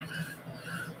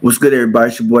What's good,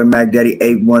 everybody? It's your boy Mack Daddy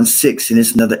 816, and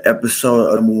it's another episode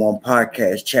of number one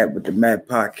podcast, Chat with the Mack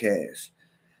podcast.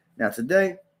 Now,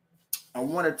 today, I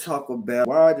want to talk about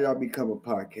why did I become a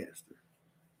podcaster?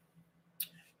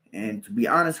 And to be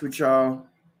honest with y'all,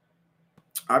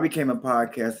 I became a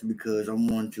podcaster because I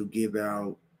wanted to give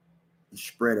out and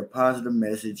spread a positive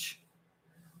message.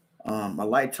 I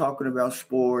like talking about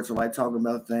sports. I like talking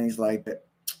about things like that.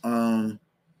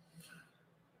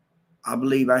 I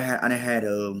believe I have and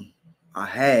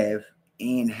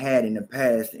had in the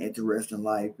past an interesting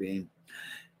life, and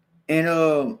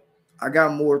I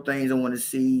got more things I want to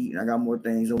see, and I got more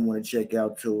things I want to check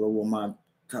out too.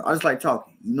 I just like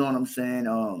talking. You know what I'm saying?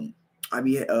 I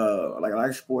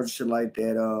like sports shit like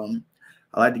that.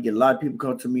 I like to get a lot of people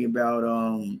come to me about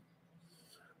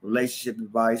relationship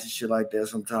advice and shit like that.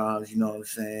 Sometimes, you know what I'm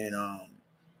saying?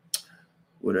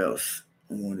 What else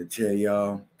I wanted to tell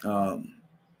y'all?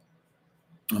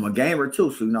 I'm a gamer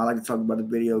too, so I like to talk about the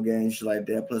video games, shit like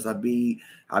that. Plus, I be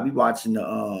watching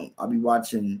the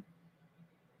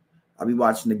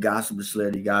gossip, the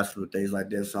celebrity gossip, things like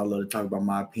that. So I love to talk about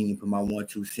my opinion, put my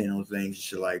 1-2 cents on things and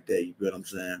shit like that. You feel what I'm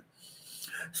saying?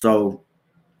 So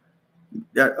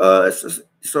that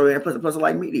and plus I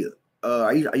like media.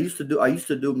 I used to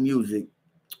do music.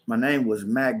 My name was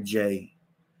Mack J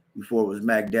before it was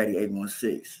Mack Daddy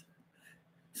 816.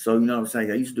 So you know what I'm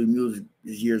saying? I used to do music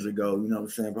years ago, you know what I'm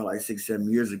saying, probably like 6, 7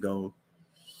 years ago.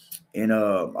 And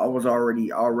I was already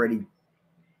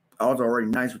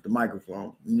nice with the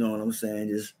microphone. You know what I'm saying?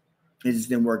 It just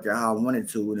didn't work out how I wanted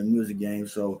to in the music game.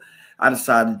 So I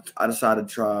decided to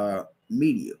try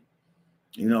media.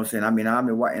 You know what I'm saying? I mean, I've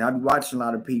been watching a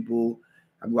lot of people.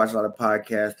 I've been watching a lot of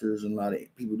podcasters and a lot of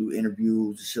people do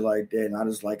interviews and shit like that. And I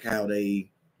just like how they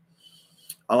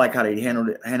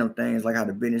handle things, like how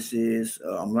the business is.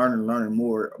 I'm learning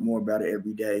more about it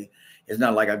every day. It's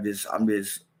not like I'm just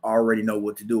already know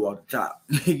what to do off the top.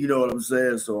 You know what I'm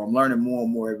saying? So I'm learning more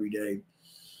and more every day.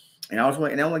 And I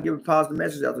want to give a positive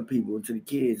message out to people, to the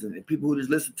kids, and the people who just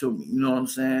listen to me. You know what I'm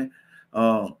saying?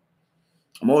 I'm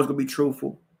always gonna be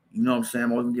truthful. You know what I'm saying?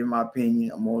 I'm always gonna give my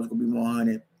opinion. I'm always gonna be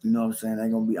 100. You know what I'm saying? I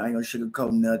ain't gonna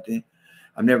sugarcoat nothing.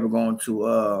 I'm never going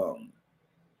to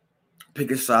pick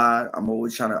a side. I'm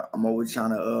always trying to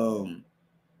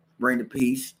bring the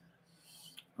peace.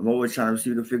 I'm always trying to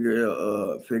see to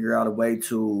figure out a way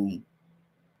to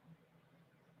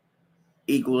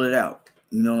equal it out.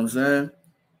 You know what I'm saying?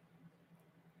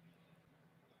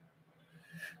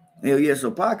 Hell yeah,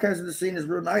 so podcasting the scene is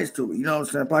real nice to it. You know what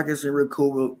I'm saying? Podcasting real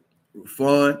cool, real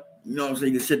fun. You know what I'm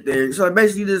saying? You can sit there. So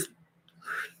basically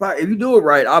if you do it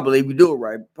right, I believe you do it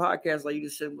right. Podcast like you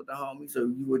just sitting with the homies, so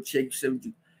you would check sit with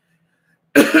you.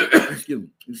 Excuse me.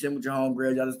 You sit with your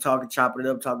homegirls, y'all just talking, chopping it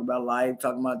up, talking about life,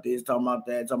 talking about this, talking about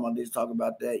that, talking about this, talking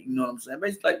about that. You know what I'm saying?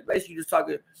 Basically you just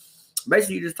talking.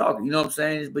 You know what I'm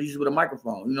saying? But you just with a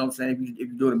microphone. You know what I'm saying? If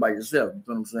you're doing it by yourself, you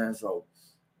know what I'm saying?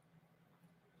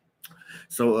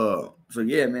 So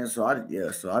yeah, man. So I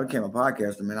became a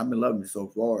podcaster, man. I've been loving it so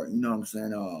far. You know what I'm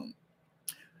saying?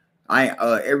 I ain't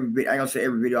gonna say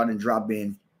every video I didn't drop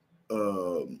in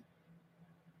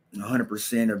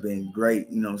 100% have been great.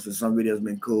 You know, so some videos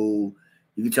been cool.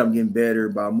 You can tell I'm getting better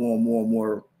by more and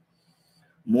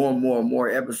more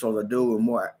episodes I do, and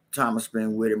more time I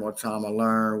spend with it, more time I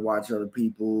learn, watch other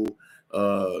people,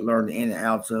 learn the in and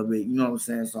outs of it. You know what I'm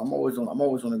saying? So I'm always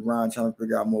on the grind, trying to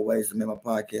figure out more ways to make my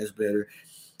podcast better,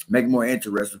 make it more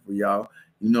interesting for y'all.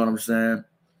 You know what I'm saying?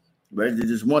 But there's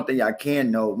just one thing I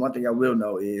will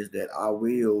know is that I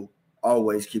will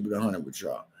always keep it 100 with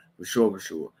y'all, for sure.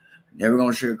 Never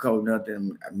gonna sugarcoat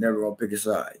nothing. I'm never gonna pick a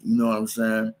side. You know what I'm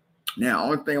saying? Now,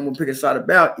 only thing I'm gonna pick a side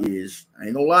about is I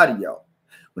ain't gonna lie to y'all.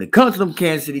 When it comes to them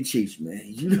Kansas City Chiefs, man,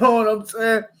 you know what I'm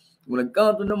saying? When it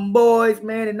comes to them boys,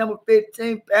 man, and number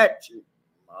 15, Patrick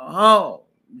Mahomes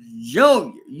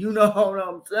Jr., you know what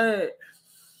I'm saying?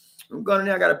 I'm going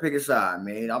there, I gotta pick a side,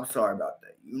 man. I'm sorry about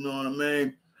that. You know what I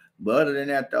mean? But other than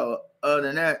that,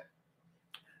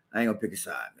 I ain't gonna pick a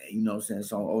side, man. You know what I'm saying?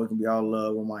 So I'm always gonna be all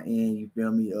love on my end. You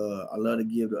feel me? I love to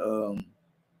give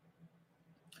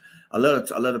I love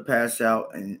to pass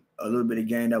out and a little bit of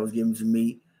game that was given to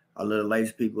me. I love to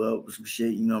lace people up with some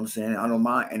shit. You know what I'm saying? I don't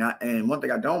mind, and one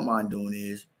thing I don't mind doing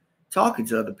is talking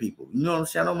to other people. You know what I'm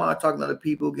saying? I don't mind talking to other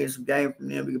people, getting some game from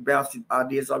them. We can bounce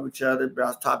ideas off each other,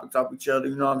 bounce topics off each other.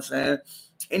 You know what I'm saying?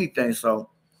 Anything.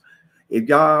 So if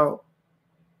y'all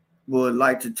would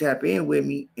like to tap in with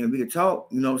me and we can talk,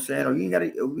 you know what I'm saying? Or we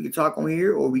can talk on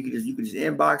here, or you can just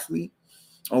inbox me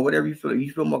or whatever you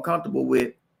feel more comfortable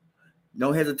with.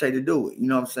 Don't hesitate to do it. You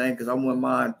know what I'm saying? Because I wouldn't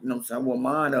mind, you know what I'm saying? I wouldn't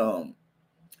mind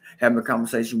having a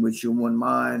conversation with you. I wouldn't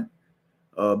mind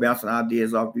bouncing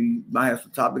ideas off you. You might have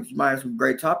some topics. You might have some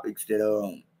great topics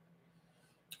that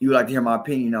you would like to hear my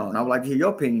opinion on. I would like to hear your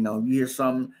opinion on. If you hear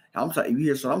something, you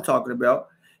hear something I'm talking about.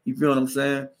 You feel what I'm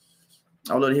saying?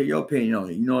 I would love to hear your opinion on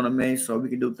it. You know what I mean? So we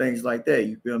can do things like that.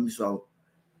 You feel me? So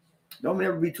don't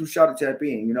ever be too shy to tap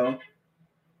in. You know?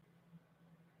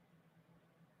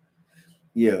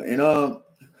 Yeah. And other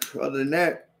than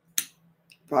that,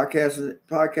 podcast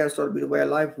started to be the way of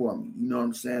life for me. You know what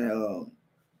I'm saying?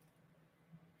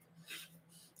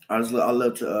 I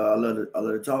love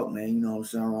to talk, man. You know what I'm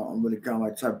saying? I'm really kind of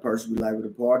like the type of person we like with a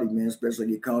party, man. Especially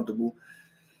get comfortable.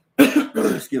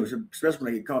 Excuse me, especially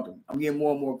when I get comfortable. I'm getting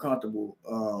more and more comfortable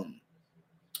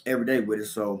every day with it.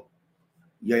 So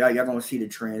yeah, y'all gonna see the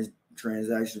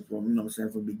transaction from, you know what I'm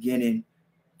saying, from beginning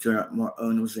to you know what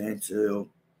I'm saying, to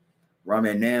where I'm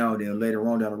at now. Then later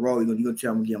on down the road, you're gonna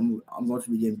tell me I'm going to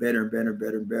be getting better and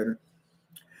better.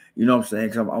 You know what I'm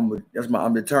saying? Cause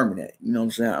I'm determined at. You know what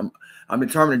I'm saying? I'm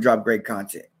determined to drop great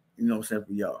content. You know what I'm saying,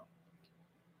 for y'all.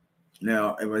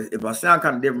 Now, if I sound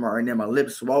kind of different right now, my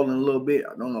lips swollen a little bit.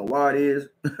 I don't know why it is.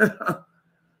 I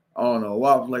don't know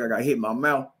why. I feel like I got hit in my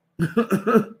mouth.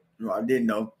 No, I didn't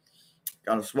know.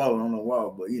 Kind of swollen. I don't know why,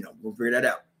 but you know, we'll figure that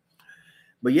out.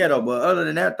 But yeah, though. But other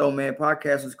than that, though, man,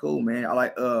 podcast is cool, man. I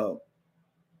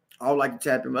would like to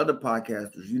tap in with other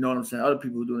podcasters. You know what I'm saying? Other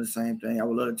people doing the same thing. I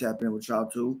would love to tap in with y'all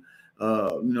too. You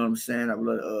know what I'm saying? I would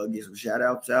love to get some shout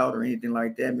outs out or anything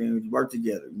like that. Man, we work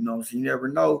together. You know what I'm saying? You never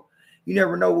know. You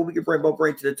never know what we can both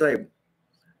bring to the table.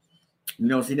 You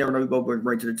know, so you never know what we both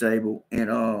bring to the table. And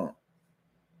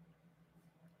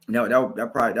that'll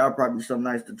probably be something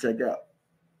nice to check out.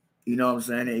 You know what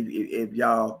I'm saying? If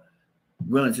y'all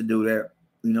willing to do that,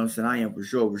 you know what I'm saying? I am for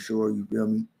sure. You feel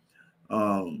me?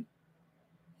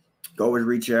 Always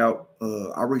reach out.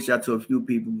 I reached out to a few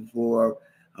people before.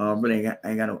 Really I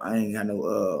ain't got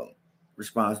no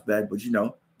response back, but you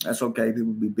know, that's okay.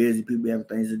 People be busy, people have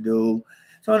things to do.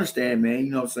 So I understand, man.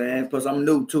 You know what I'm saying? Plus, I'm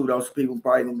new too. Those people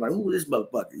probably gonna be like, who is this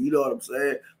motherfucker? You know what I'm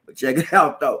saying? But check it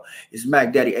out though. It's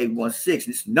Mack Daddy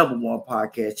 816. It's the #1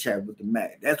 podcast chat with the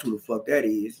Mac. That's who the fuck that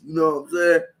is. You know what I'm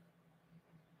saying?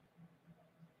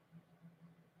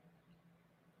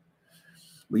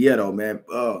 But yeah, though, man.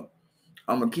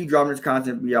 I'm gonna keep dropping this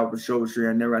content for y'all for sure.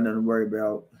 I never had nothing to worry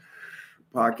about.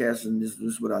 Podcasting, this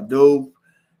is what I do.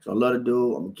 So I love to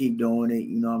do. I'm gonna keep doing it.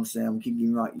 You know what I'm saying? I'm gonna keep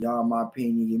giving y'all my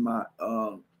opinion, give my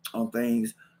on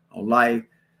things, on life,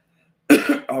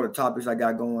 all the topics I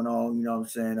got going on. You know what I'm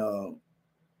saying?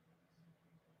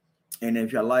 And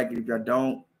if y'all like it, if y'all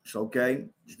don't, it's okay.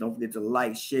 Just don't forget to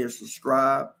like, share,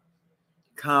 subscribe,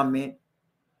 comment,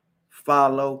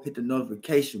 follow, hit the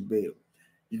notification bell.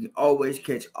 You can always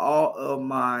catch all of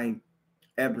my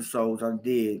episodes I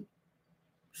did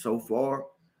so far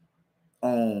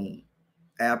on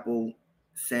Apple,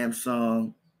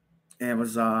 Samsung,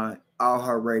 Amazon,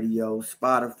 iHeartRadio,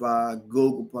 Spotify,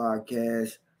 Google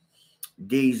Podcasts,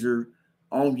 Deezer,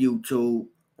 on YouTube,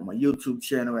 on my YouTube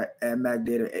channel at Mack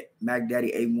Daddy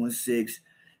 816.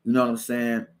 You know what I'm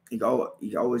saying? You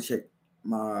can always check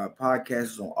my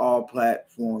podcasts on all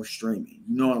platforms streaming.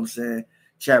 You know what I'm saying?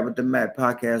 Chat with the Mac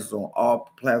podcasts on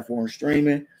all platforms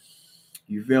streaming.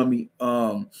 You feel me?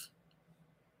 I'm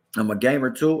a gamer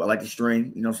too. I like to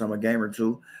stream. You know, so I'm a gamer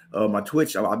too. My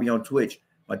Twitch, I'll be on Twitch.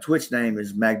 My Twitch name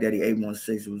is Mack Daddy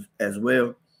 816 as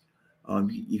well.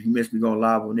 If you miss me going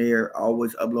live on there, I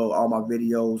always upload all my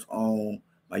videos on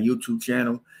my YouTube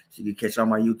channel. So you can catch on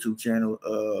my YouTube channel.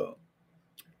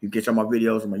 You can catch all my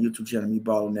videos on my YouTube channel. Me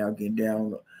balling now, getting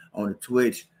down on the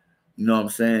Twitch. You know what I'm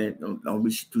saying? Don't be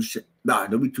too shy.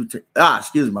 Don't be too.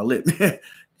 Excuse my lip. Excuse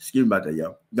me about that,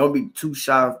 y'all. Don't be too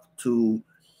shy to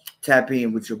tap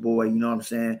in with your boy. You know what I'm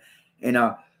saying? And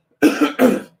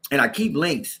and I keep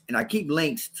links.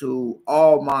 To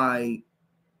all my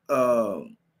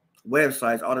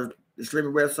websites, all the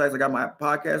streaming websites I got my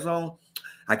podcast on.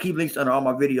 I keep links under all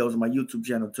my videos on my YouTube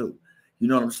channel too. You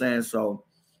know what I'm saying? So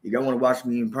if y'all want to watch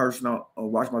me in person or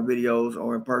watch my videos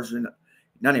or in person,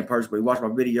 not in person, but watch my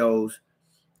videos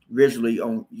visually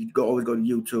on, you always go to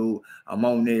YouTube. I'm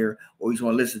on there, or you just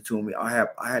want to listen to me. I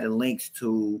had the links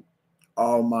to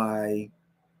all my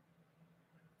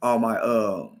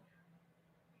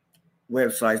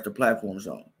websites, the platforms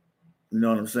on. You know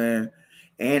what I'm saying?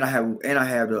 And I have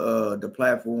the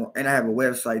platform, and I have a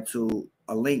website to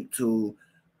a link to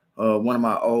one of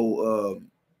my old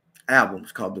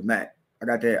albums called The Mac. I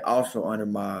got that also under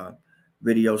my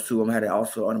videos too. I'm had it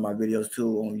also under my videos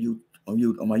too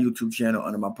on my YouTube channel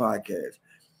under my podcast.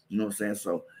 You know what I'm saying?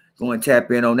 So go and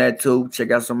tap in on that too. Check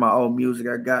out some of my old music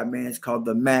I got, man. It's called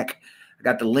The Mac. I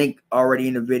got the link already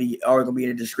in the video, already gonna be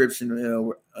in the description,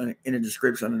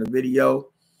 under the video.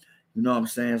 You know what I'm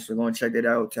saying? So go and check that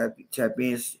out. Tap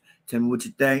in. Tell me what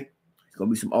you think. It's gonna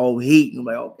be some old heat. I'm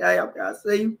like, okay, I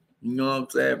see you. You know what I'm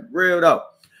saying? Real though.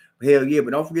 Hell yeah, but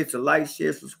don't forget to like,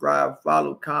 share, subscribe,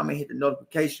 follow, comment, hit the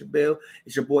notification bell.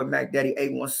 It's your boy Mack Daddy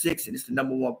 816, and it's the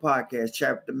 #1 podcast,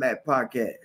 Chapter the Mack Podcast.